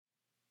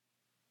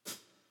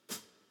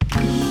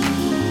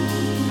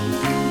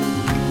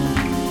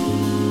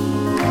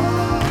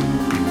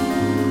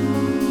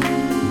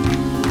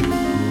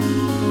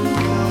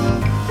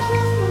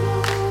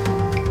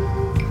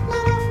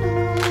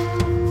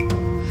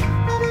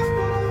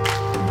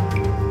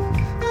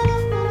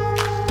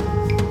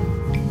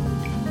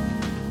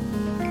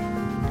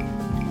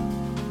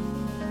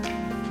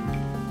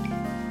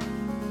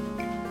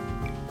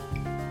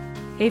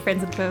Hey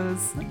friends and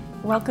foes,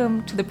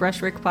 welcome to the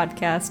Brushwork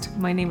Podcast.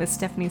 My name is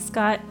Stephanie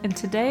Scott, and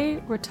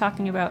today we're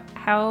talking about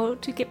how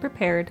to get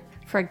prepared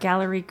for a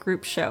gallery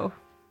group show.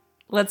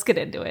 Let's get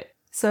into it.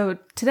 So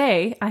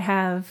today I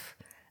have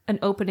an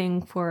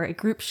opening for a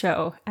group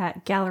show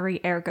at Gallery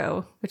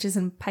Ergo, which is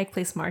in Pike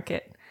Place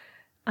Market.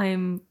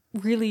 I'm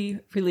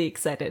really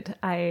excited.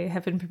 I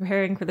have been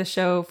preparing for the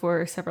show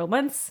for several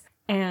months,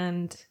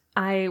 and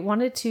I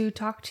wanted to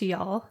talk to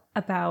y'all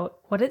about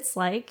what it's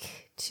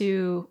like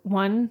to,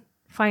 one,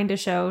 find a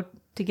show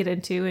to get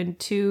into, and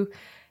two,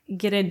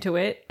 get into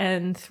it,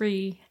 and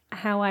three,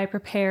 how I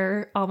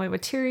prepare all my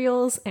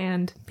materials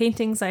and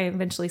paintings I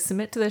eventually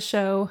submit to the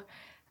show,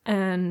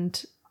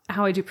 and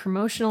how I do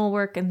promotional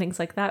work and things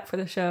like that for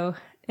the show,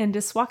 and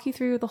just walk you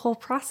through the whole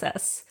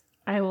process.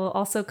 I will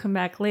also come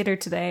back later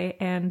today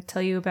and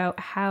tell you about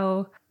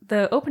how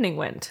the opening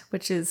went,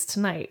 which is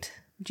tonight,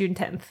 June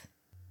 10th.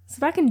 So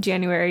back in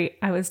January,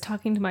 I was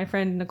talking to my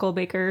friend Nicole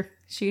Baker.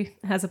 She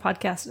has a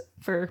podcast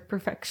for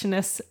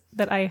perfectionists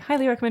that I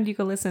highly recommend you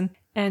go listen.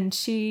 And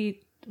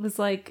she was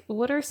like,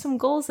 what are some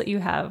goals that you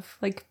have?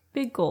 Like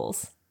big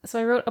goals. So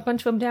I wrote a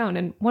bunch of them down,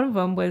 and one of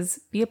them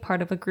was be a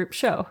part of a group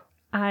show.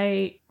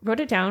 I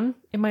wrote it down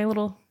in my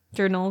little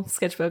journal,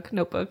 sketchbook,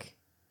 notebook.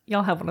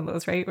 Y'all have one of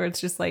those, right? Where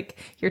it's just like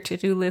your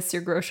to-do list,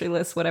 your grocery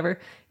list, whatever.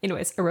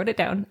 Anyways, I wrote it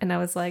down and I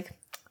was like,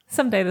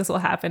 someday this will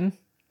happen.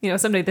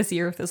 Someday this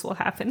year this will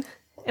happen.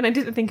 And I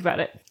didn't think about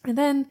it. And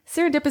then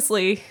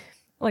serendipitously,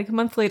 like a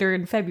month later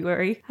in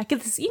February, I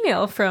get this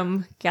email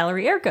from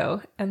Gallery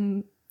Ergo.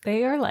 And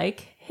they are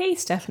like, hey,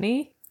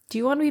 Stephanie, do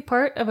you want to be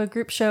part of a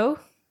group show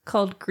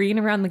called Green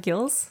Around the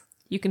Gills?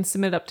 You can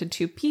submit up to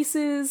 2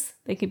 pieces.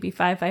 They can be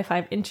 5 by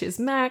 5 inches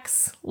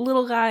max,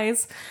 little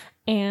guys.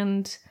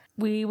 And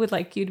we would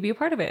like you to be a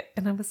part of it.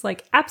 And I was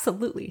like,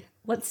 absolutely.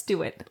 Let's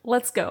do it.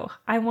 Let's go.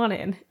 I want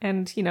in.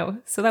 And,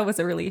 so that was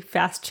a really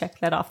fast check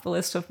that off the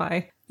list of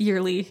my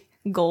yearly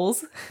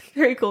goals.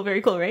 Very cool,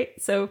 right?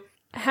 So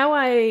how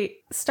I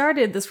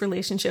started this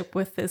relationship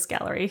with this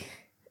gallery,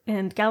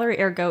 and Gallery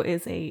Ergo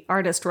is a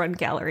artist-run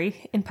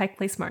gallery in Pike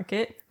Place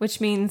Market, which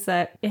means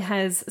that it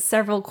has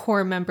several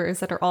core members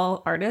that are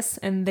all artists,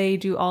 and they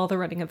do all the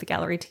running of the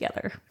gallery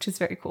together, which is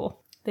very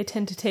cool. They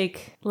tend to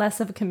take less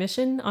of a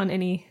commission on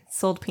any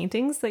sold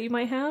paintings that you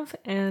might have,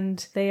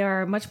 and they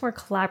are much more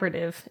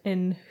collaborative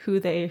in who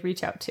they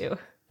reach out to.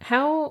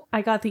 How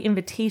I got the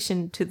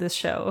invitation to this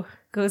show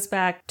goes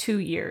back 2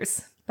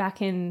 years,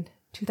 back in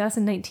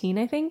 2019,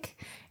 I think,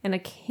 and I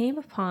came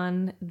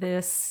upon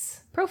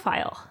this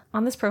profile.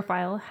 On this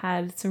profile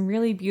had some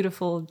really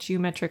beautiful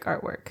geometric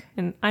artwork,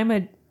 and I'm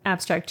an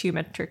abstract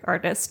geometric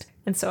artist,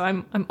 and so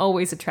I'm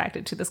always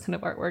attracted to this kind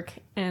of artwork.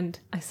 And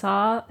I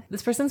saw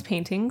this person's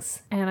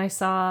paintings, and I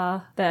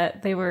saw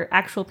that they were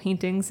actual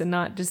paintings and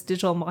not just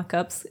digital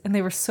mock-ups, and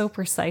they were so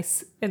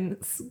precise and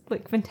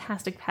like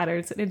fantastic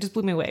patterns, and it just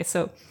blew me away.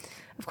 So,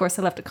 of course,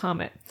 I left a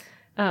comment.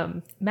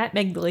 Matt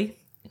Megdali,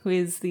 who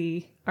is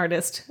the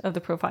artist of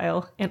the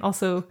profile and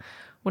also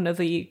one of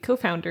the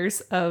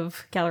co-founders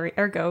of Gallery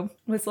Ergo,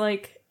 was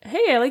like,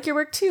 hey, I like your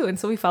work too. And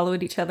so we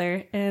followed each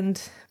other,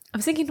 and I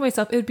was thinking to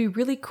myself, it would be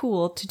really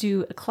cool to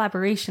do a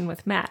collaboration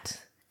with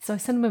Matt. So I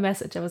sent him a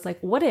message. I was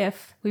like, what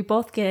if we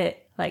both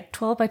get like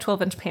 12 by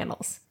 12 inch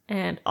panels,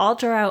 and I'll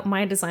draw out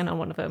my design on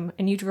one of them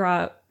and you draw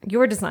out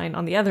your design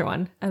on the other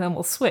one, and then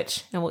we'll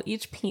switch and we'll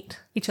each paint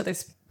each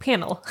other's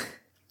panel.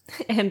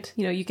 And,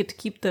 you get to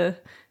keep the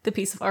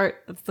piece of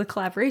art of the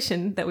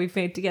collaboration that we've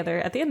made together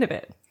at the end of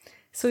it.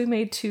 So we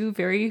made 2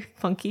 very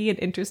funky and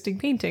interesting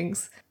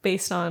paintings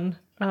based on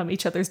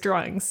each other's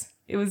drawings.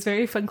 It was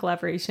very fun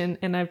collaboration,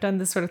 and I've done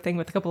this sort of thing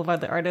with a couple of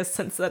other artists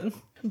since then.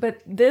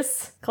 But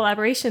this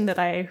collaboration that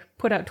I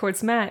put out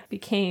towards Matt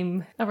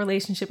became a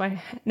relationship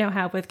I now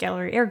have with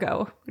Gallery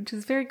Ergo, which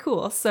is very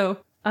cool. So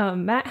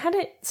Matt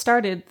hadn't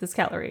started this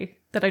gallery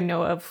that I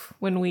know of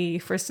when we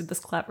first did this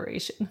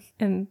collaboration.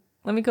 And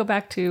let me go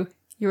back to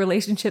your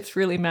relationships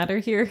really matter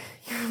here.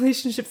 Your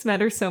relationships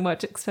matter so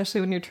much, especially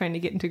when you're trying to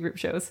get into group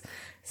shows.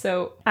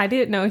 So I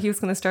didn't know he was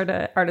going to start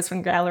an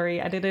artist-run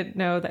gallery. I didn't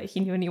know that he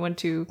knew anyone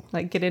to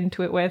get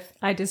into it with.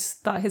 I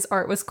just thought his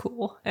art was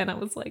cool, and I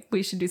was like,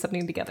 we should do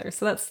something together.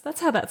 So that's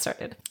how that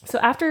started. So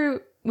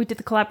after we did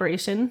the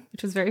collaboration,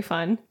 which was very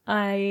fun,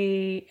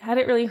 I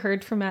hadn't really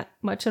heard from Matt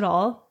much at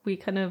all. We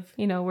kind of,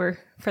 were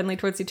friendly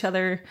towards each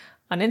other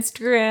on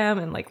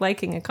Instagram and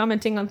liking and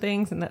commenting on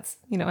things, and that's,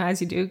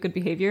 as you do, good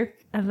behavior.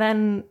 And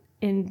then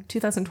in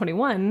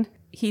 2021,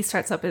 he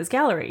starts up his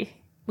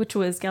gallery, which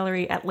was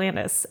Gallery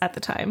Atlantis at the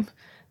time.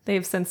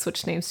 They've since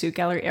switched names to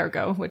Gallery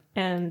Ergo,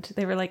 and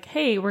they were like,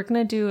 hey, we're going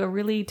to do a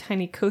really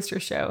tiny coaster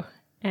show,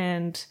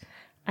 and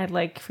I'd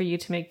like for you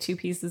to make 2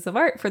 pieces of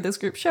art for this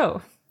group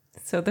show.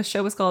 So the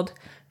show was called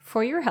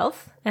For Your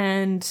Health,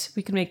 and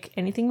we could make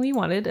anything we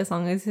wanted as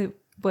long as it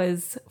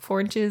was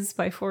 4 inches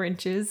by 4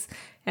 inches.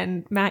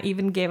 And Matt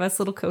even gave us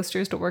little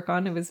coasters to work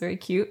on. It was very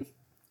cute.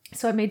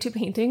 So I made 2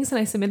 paintings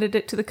and I submitted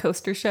it to the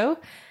coaster show.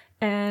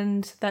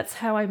 And that's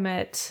how I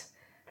met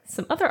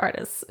some other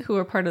artists who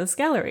are part of this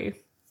gallery.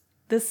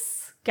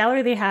 This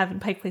gallery they have in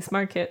Pike Place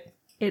Market,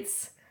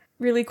 it's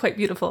really quite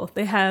beautiful.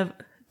 They have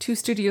 2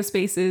 studio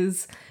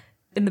spaces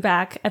in the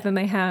back, and then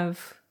they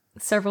have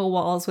several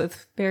walls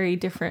with very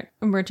different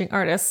emerging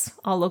artists,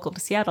 all local to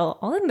Seattle,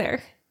 all in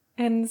there.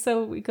 And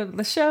so we go to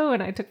the show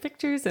and I took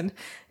pictures and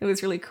it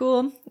was really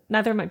cool.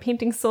 Neither of my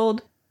paintings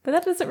sold, but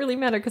that doesn't really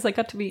matter because I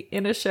got to be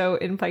in a show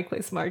in Pike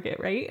Place Market,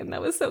 right? And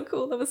that was so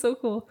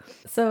cool.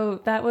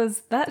 So that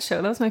was that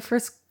show. That was my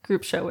first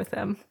group show with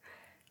them.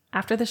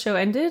 After the show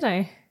ended,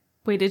 I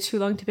waited too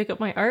long to pick up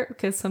my art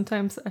because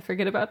sometimes I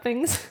forget about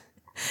things.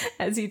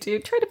 As you do,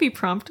 try to be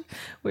prompt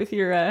with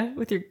your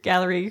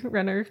gallery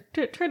runner.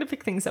 Try to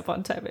pick things up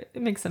on time.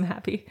 It makes them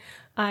happy.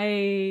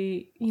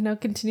 I,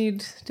 continued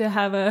to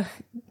have a,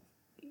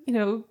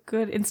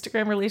 good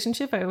Instagram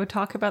relationship. I would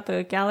talk about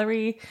the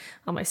gallery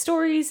on my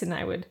stories, and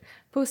I would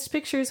post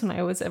pictures when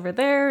I was ever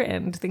there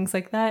and things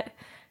like that.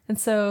 And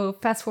so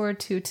fast forward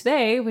to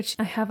today, which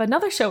I have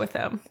another show with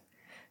them.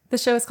 The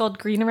show is called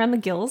Green Around the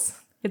Gills.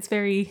 It's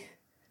very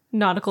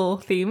nautical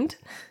themed.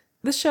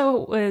 This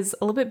show was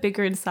a little bit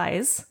bigger in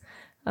size,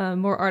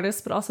 more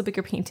artists, but also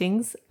bigger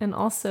paintings. And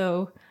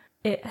also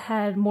it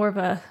had more of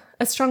a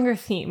stronger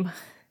theme,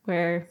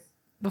 where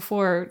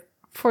before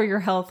For Your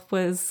Health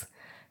was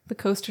the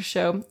coaster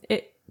show.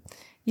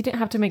 You didn't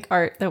have to make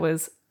art that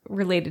was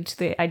related to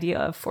the idea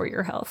of For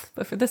Your Health.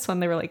 But for this one,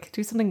 they were like,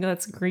 do something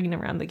that's green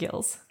around the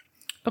gills.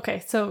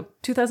 Okay, so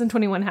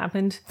 2021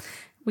 happened.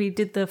 We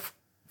did the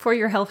For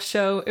Your Health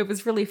show. It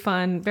was really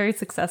fun, very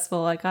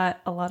successful. I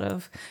got a lot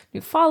of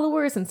new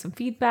followers and some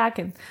feedback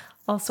and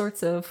all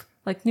sorts of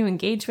new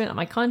engagement on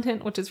my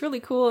content, which is really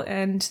cool.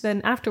 And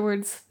then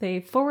afterwards,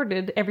 they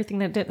forwarded everything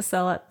that didn't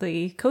sell at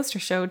the coaster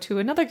show to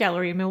another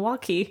gallery in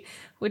Milwaukee,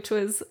 which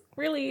was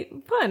really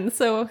fun.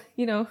 So,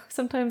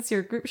 sometimes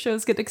your group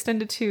shows get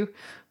extended to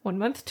 1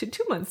 month to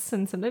 2 months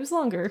and sometimes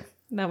longer.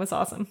 And that was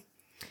awesome.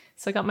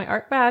 So I got my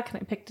art back and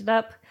I picked it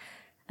up.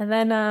 And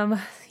then,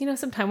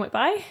 some time went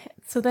by.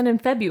 So then in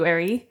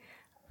February,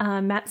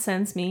 Matt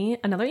sends me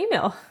another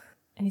email.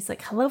 And he's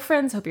like, hello,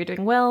 friends. Hope you're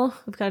doing well.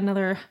 We've got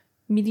another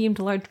medium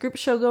to large group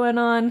show going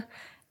on.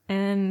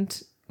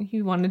 And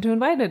he wanted to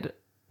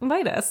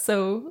invite us.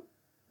 So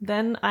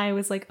then I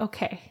was like,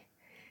 okay,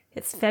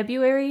 it's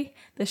February.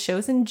 The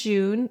show's in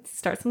June. It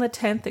starts on the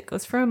 10th. It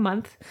goes for a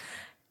month.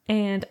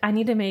 And I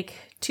need to make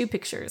 2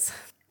 pictures.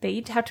 They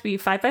each have to be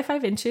 5 by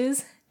 5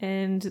 inches.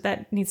 And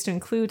that needs to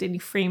include any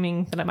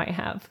framing that I might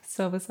have.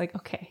 So I was like,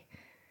 okay.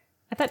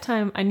 At that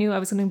time, I knew I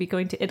was going to be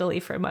going to Italy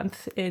for a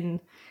month in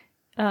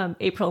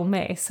April and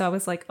May. So I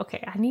was like,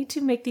 okay, I need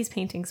to make these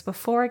paintings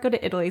before I go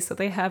to Italy so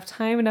they have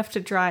time enough to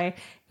dry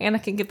and I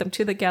can get them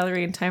to the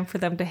gallery in time for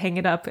them to hang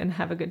it up and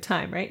have a good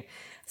time, right?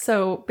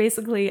 So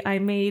basically, I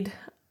made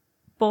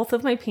both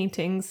of my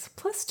paintings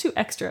plus 2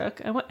 extra.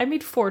 I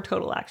made 4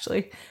 total,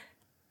 actually.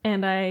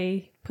 And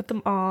I put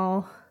them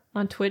all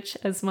on Twitch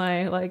as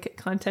my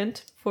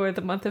content for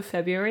the month of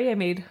February. I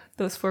made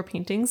those 4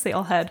 paintings. They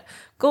all had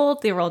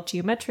gold, they were all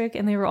geometric,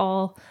 and they were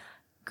all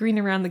green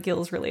around the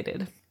gills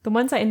related. The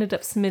ones I ended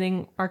up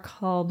submitting are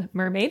called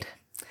Mermaid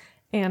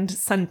and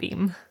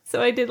Sunbeam.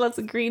 So I did lots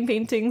of green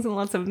paintings and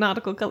lots of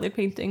nautical colored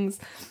paintings.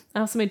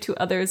 I also made 2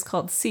 others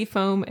called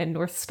Seafoam and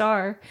North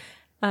Star.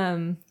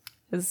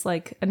 As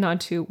a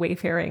nod to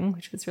wayfaring,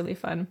 which was really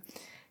fun.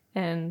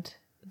 And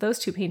those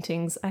 2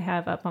 paintings I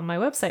have up on my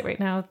website right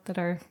now that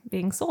are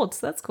being sold,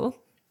 so that's cool.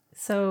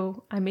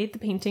 So I made the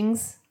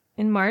paintings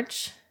in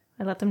March.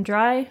 I let them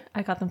dry.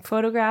 I got them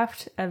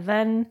photographed, and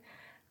then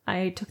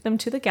I took them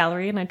to the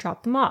gallery and I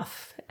dropped them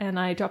off. And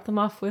I dropped them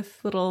off with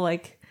little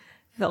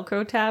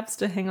Velcro tabs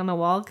to hang on the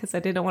wall because I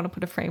didn't want to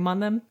put a frame on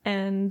them.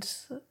 And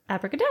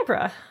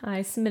abracadabra,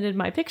 I submitted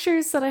my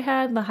pictures that I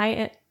had, the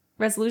high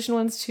resolution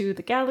ones, to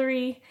the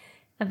gallery.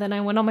 And then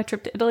I went on my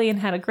trip to Italy and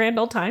had a grand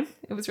old time.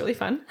 It was really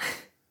fun.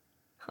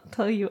 I'll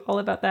tell you all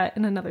about that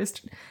in another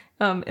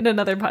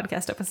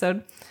podcast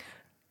episode.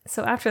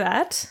 So after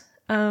that,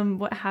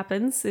 what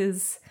happens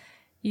is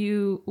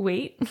you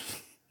wait,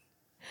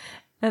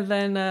 and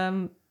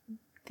then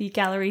the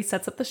gallery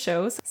sets up the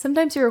shows.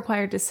 Sometimes you're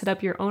required to set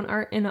up your own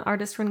art in an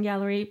artist-run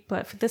gallery,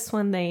 but for this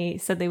one, they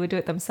said they would do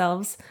it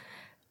themselves.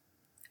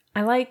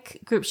 I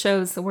like group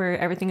shows where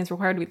everything is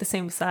required to be the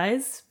same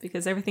size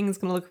because everything is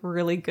going to look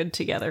really good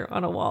together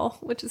on a wall,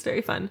 which is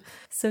very fun.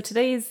 So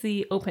today is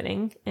the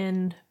opening,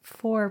 and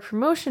for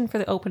promotion for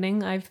the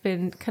opening, I've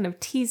been kind of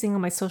teasing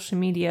on my social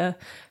media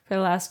for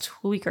the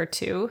last week or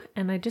 2,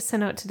 and I just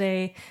sent out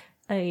today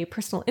a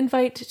personal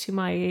invite to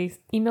my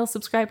email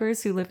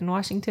subscribers who live in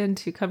Washington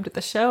to come to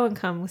the show and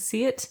come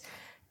see it,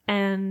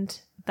 and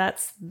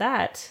that's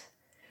that.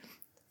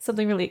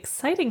 Something really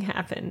exciting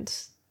happened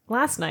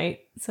last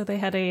night. So they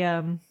had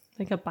a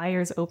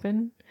buyer's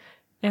open,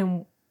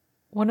 and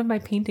one of my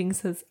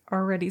paintings has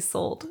already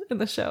sold in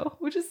the show,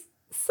 which is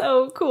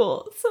so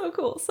cool.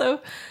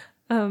 So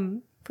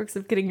perks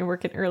of getting your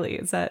work in early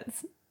is that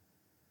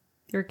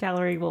your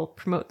gallery will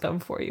promote them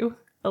for you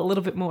a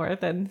little bit more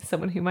than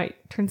someone who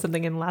might turn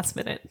something in last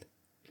minute.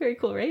 Very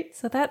cool, right?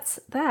 So that's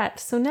that.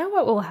 So now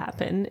what will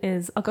happen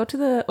is I'll go to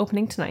the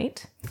opening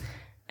tonight,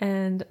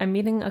 and I'm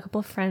meeting a couple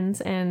of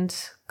friends and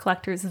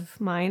collectors of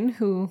mine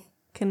who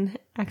can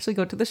actually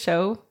go to the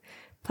show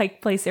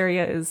Pike Place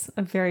area is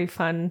a very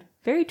fun,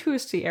 very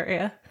touristy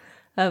area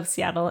of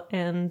Seattle,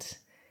 and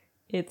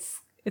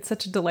it's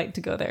such a delight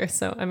to go there.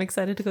 So I'm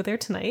excited to go there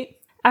tonight.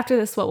 After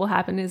this, what will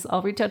happen is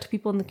I'll reach out to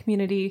people in the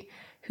community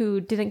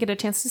who didn't get a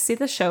chance to see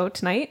the show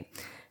tonight,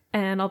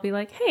 and I'll be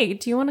like, hey,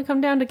 do you want to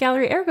come down to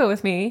Gallery Ergo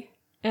with me?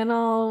 And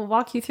I'll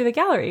walk you through the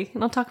gallery,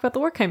 and I'll talk about the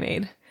work I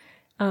made.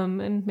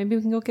 And maybe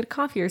we can go get a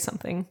coffee or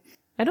something.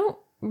 I don't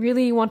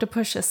really want to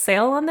push a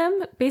sale on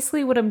them.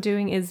 Basically, what I'm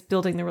doing is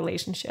building the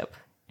relationship.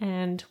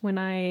 And when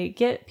I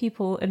get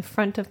people in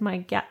front of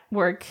my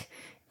work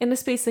in a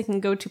space they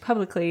can go to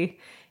publicly,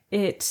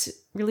 it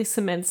really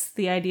cements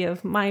the idea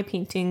of my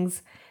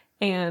paintings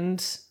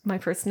and my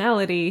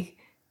personality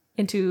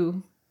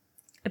into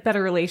a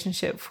better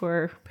relationship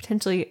for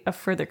potentially a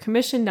further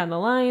commission down the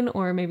line,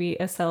 or maybe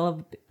a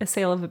sale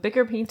of a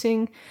bigger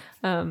painting,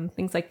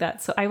 things like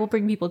that. So I will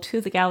bring people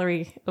to the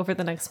gallery over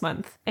the next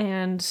month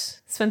and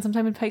spend some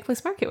time in Pike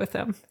Place Market with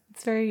them.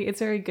 It's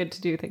very good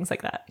to do things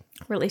like that.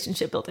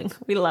 Relationship building.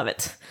 We love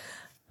it.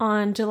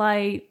 On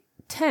July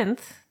 10th,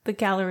 the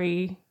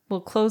gallery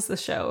will close the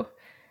show,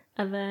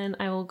 and then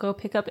I will go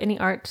pick up any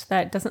art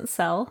that doesn't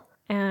sell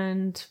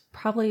and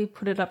probably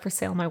put it up for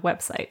sale on my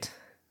website.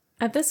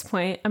 At this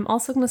point, I'm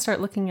also going to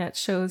start looking at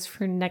shows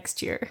for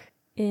next year.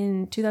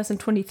 In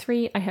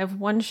 2023, I have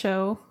one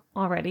show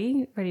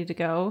already ready to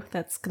go.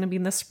 That's going to be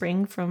in the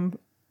spring from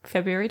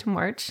February to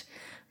March.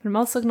 But I'm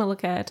also going to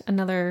look at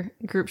another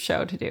group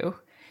show to do,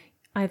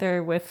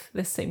 either with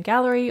this same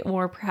gallery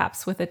or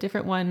perhaps with a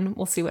different one.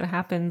 We'll see what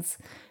happens.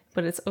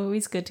 But it's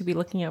always good to be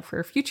looking out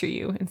for future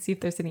you and see if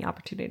there's any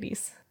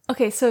opportunities.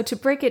 Okay, so to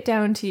break it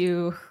down to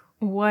you,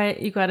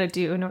 what you got to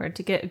do in order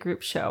to get a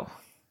group show.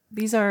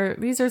 These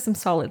are some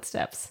solid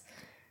steps.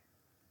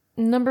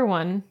 Number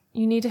one,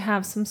 you need to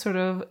have some sort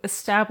of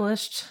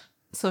established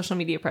social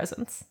media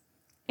presence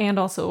and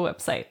also a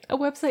website. A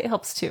website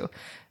helps too.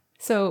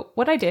 So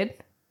what I did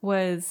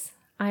was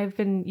I've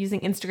been using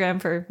Instagram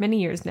for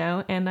many years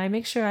now, and I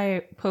make sure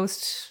I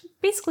post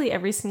basically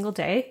every single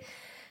day.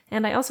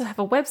 And I also have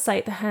a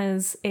website that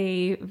has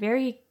a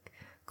very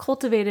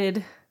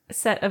cultivated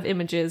set of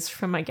images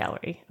from my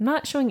gallery. I'm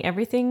not showing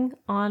everything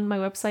on my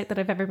website that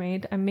I've ever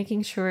made. I'm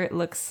making sure it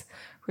looks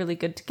really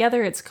good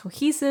together. It's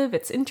cohesive,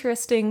 it's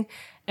interesting,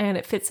 and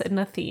it fits in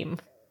a theme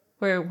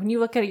where when you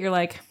look at it, you're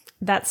like,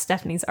 that's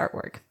Stephanie's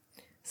artwork.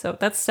 So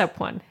that's step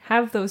one.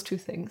 Have those two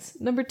things.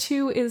 Number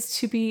two is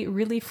to be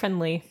really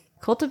friendly.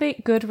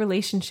 Cultivate good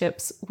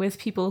relationships with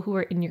people who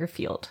are in your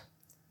field.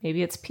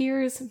 Maybe it's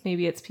peers,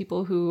 maybe it's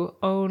people who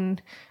own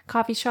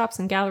coffee shops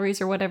and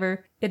galleries or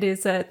whatever it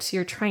is that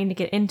you're trying to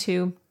get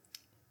into.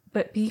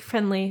 But be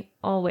friendly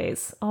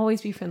always.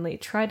 Always be friendly.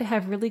 Try to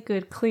have really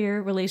good,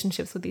 clear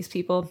relationships with these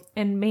people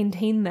and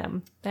maintain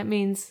them. That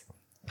means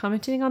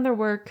commenting on their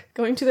work,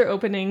 going to their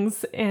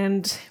openings,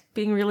 and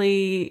being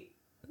really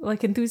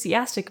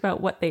enthusiastic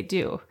about what they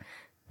do.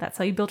 That's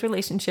how you build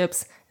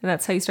relationships, and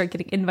that's how you start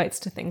getting invites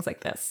to things like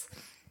this.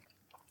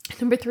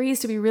 Number three is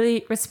to be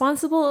really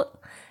responsible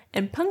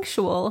and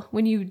punctual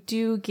when you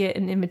do get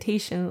an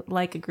invitation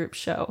like a group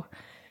show.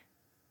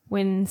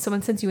 When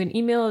someone sends you an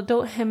email,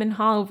 don't hem and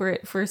haw over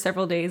it for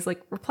several days.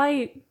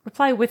 Reply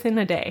within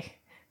a day.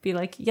 Be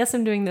like, yes,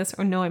 I'm doing this,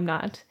 or no, I'm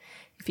not.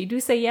 If you do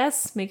say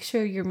yes, make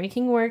sure you're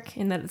making work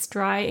and that it's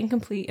dry and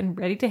complete and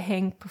ready to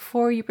hang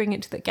before you bring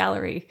it to the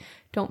gallery.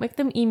 Don't make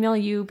them email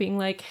you being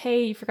like,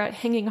 hey, you forgot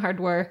hanging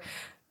hardware,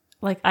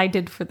 like I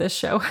did for this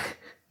show.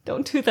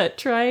 Don't do that.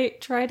 Try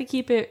to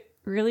keep it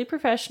really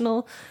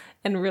professional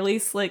and really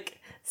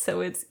slick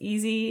so it's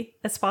easy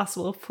as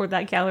possible for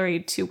that gallery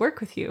to work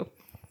with you,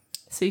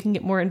 so you can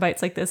get more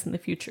invites like this in the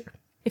future.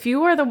 If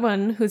you are the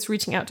one who's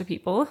reaching out to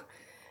people,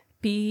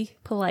 be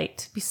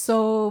polite. Be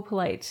so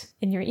polite.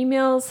 In your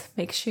emails,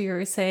 make sure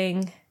you're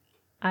saying,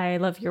 I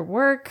love your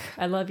work,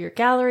 I love your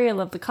gallery, I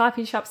love the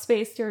coffee shop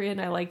space you're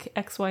in, I like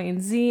X, Y,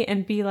 and Z,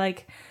 and be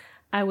like,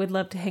 I would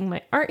love to hang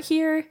my art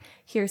here.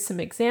 Here's some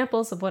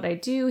examples of what I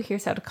do.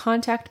 Here's how to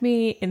contact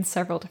me in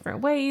several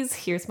different ways.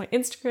 Here's my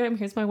Instagram,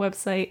 here's my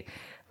website.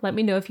 Let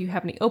me know if you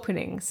have any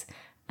openings.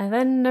 And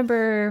then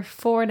number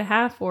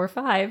 4.5 or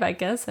 5, I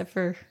guess,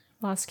 I've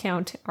lost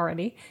count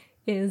already,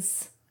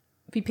 is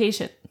be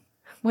patient.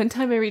 One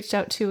time I reached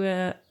out to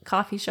a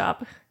coffee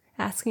shop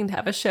asking to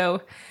have a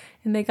show,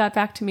 and they got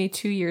back to me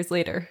 2 years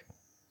later.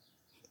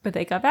 But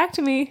they got back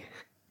to me.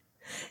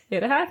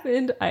 It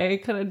happened.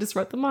 I kind of just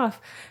wrote them off.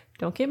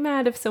 Don't get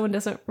mad if someone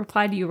doesn't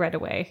reply to you right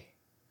away.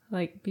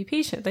 Be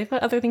patient. They've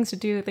got other things to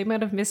do. They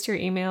might have missed your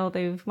email.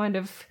 They might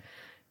have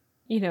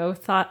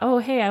thought, oh,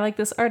 hey, I like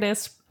this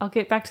artist. I'll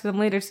get back to them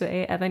later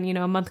today. And then,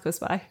 a month goes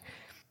by.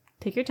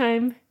 Take your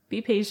time,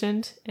 be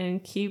patient,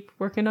 and keep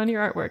working on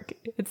your artwork.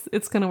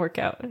 It's going to work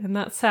out. And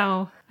that's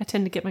how I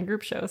tend to get my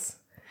group shows.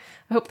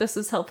 I hope this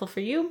was helpful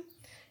for you.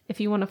 If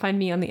you want to find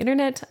me on the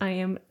internet, I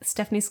am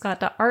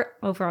stephaniescott.art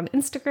over on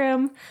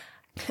Instagram.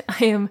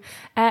 I am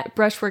at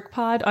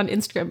brushworkpod on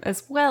Instagram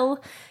as well.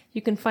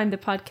 You can find the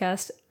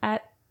podcast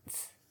at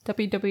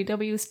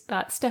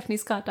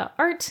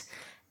www.stephaniescott.art.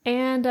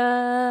 And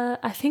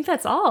I think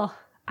that's all.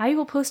 I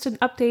will post an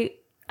update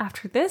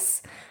after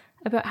this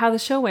about how the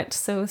show went,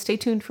 so stay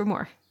tuned for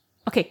more.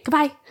 Okay,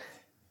 goodbye!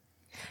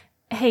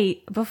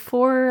 Hey,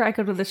 before I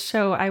go to the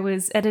show, I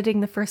was editing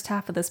the first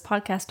half of this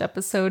podcast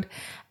episode,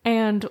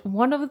 and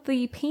one of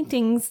the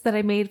paintings that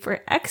I made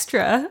for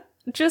Extra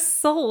just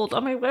sold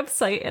on my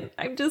website, and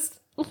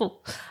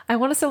I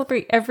want to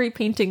celebrate every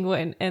painting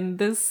win, and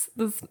this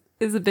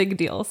is a big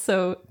deal.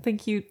 So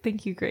thank you,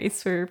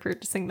 Grace, for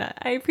purchasing that.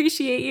 I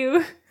appreciate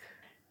you.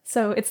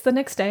 So it's the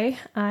next day.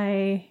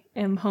 I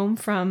am home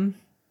from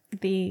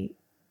the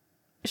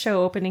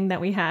show opening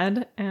that we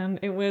had, and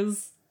it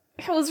was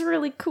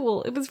really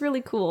cool. It was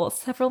really cool.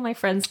 Several of my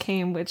friends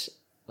came, which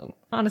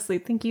honestly,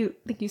 thank you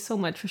so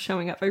much for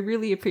showing up. I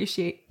really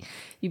appreciate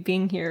you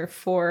being here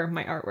for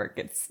my artwork.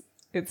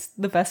 It's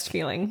the best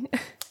feeling.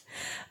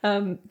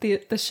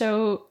 The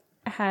show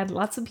had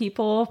lots of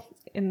people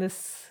in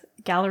this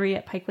gallery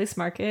at Pike Place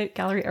Market.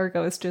 Gallery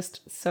Ergo is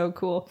just so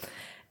cool.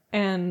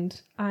 And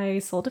I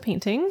sold a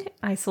painting.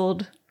 I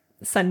sold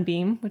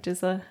Sunbeam, which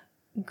is a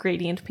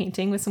gradient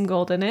painting with some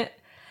gold in it.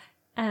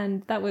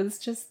 And that was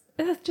just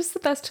the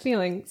best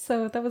feeling.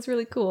 So that was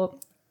really cool.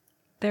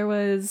 There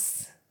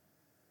was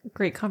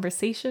great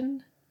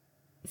conversation.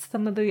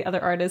 Some of the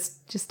other artists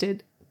just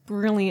did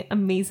brilliant,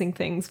 amazing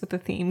things with the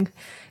theme,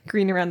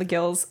 green around the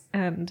gills.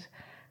 And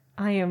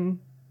I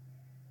am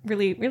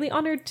really, really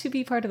honored to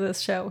be part of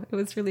this show. It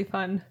was really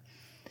fun.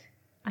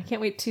 I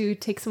can't wait to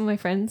take some of my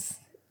friends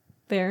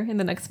there in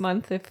the next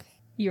month. If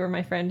you are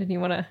my friend and you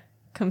want to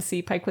come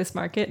see Pike Place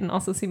Market and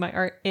also see my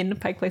art in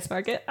Pike Place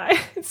Market,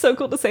 it's so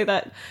cool to say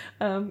that.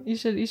 You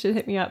should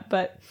hit me up.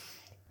 But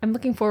I'm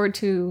looking forward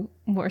to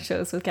more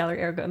shows with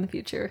Gallery Ergo in the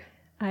future.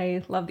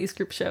 I love these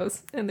group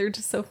shows and they're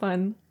just so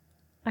fun.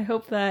 I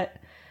hope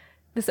that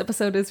this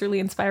episode is really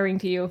inspiring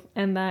to you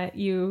and that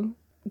you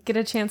get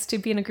a chance to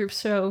be in a group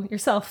show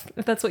yourself,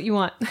 if that's what you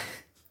want.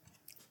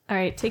 All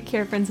right, take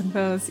care, friends and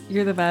foes.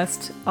 You're the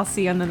best. I'll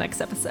see you on the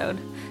next episode.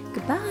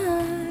 Goodbye.